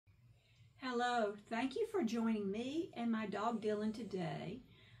Hello, thank you for joining me and my dog Dylan today.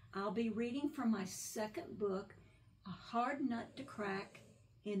 I'll be reading from my second book, A Hard Nut to Crack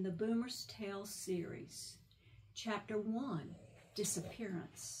in the Boomer's Tale series. Chapter 1,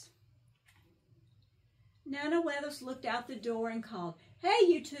 Disappearance. Nana Weathers looked out the door and called, "Hey,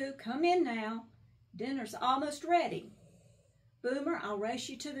 you two, come in now. Dinner's almost ready." "Boomer, I'll race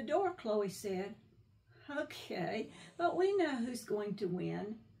you to the door," Chloe said. "Okay, but we know who's going to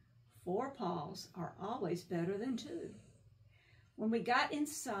win. 4 paws are always better than 2. When we got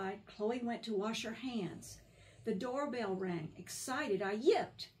inside, Chloe went to wash her hands. The doorbell rang. Excited, I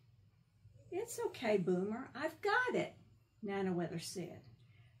yipped. "It's okay, Boomer, I've got it," Nana Weathers said.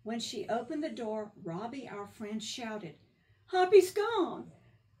 When she opened the door, Robbie, our friend, shouted, "Hoppy's gone!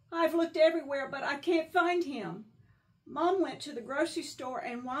 I've looked everywhere, but I can't find him. Mom went to the grocery store,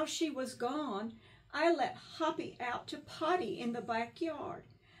 and while she was gone, I let Hoppy out to potty in the backyard.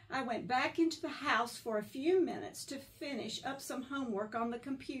 I went back into the house for a few minutes to finish up some homework on the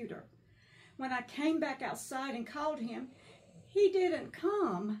computer. When I came back outside and called him, he didn't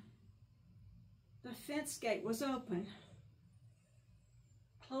come. The fence gate was open."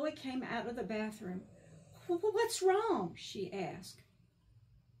 Chloe came out of the bathroom. "What's wrong?" she asked.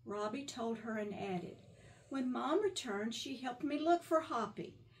 Robbie told her and added, "When Mom returned, she helped me look for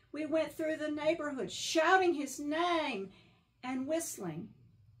Hoppy. We went through the neighborhood shouting his name and whistling.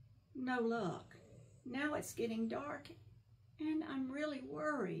 No luck. Now it's getting dark, and I'm really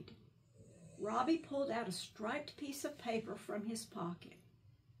worried." Robbie pulled out a striped piece of paper from his pocket.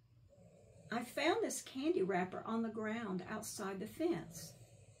 "I found this candy wrapper on the ground outside the fence.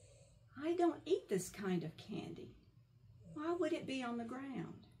 I don't eat this kind of candy. Why would it be on the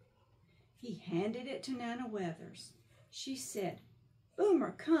ground?" He handed it to Nana Weathers. She said,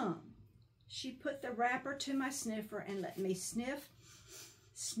 "Boomer, come." She put the wrapper to my sniffer and let me sniff.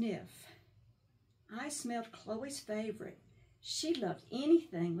 I smelled Chloe's favorite. She loved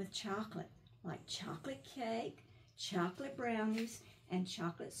anything with chocolate, like chocolate cake, chocolate brownies, and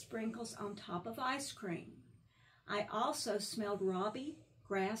chocolate sprinkles on top of ice cream. I also smelled Robbie,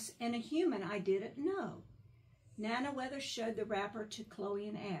 grass, and a human I didn't know. Nana Weathers showed the wrapper to Chloe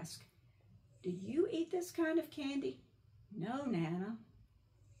and asked, "Do you eat this kind of candy?" "No, Nana."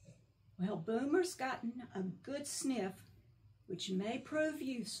 "Well, Boomer's gotten a good sniff, which may prove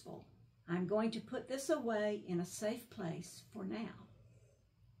useful. I'm going to put this away in a safe place for now."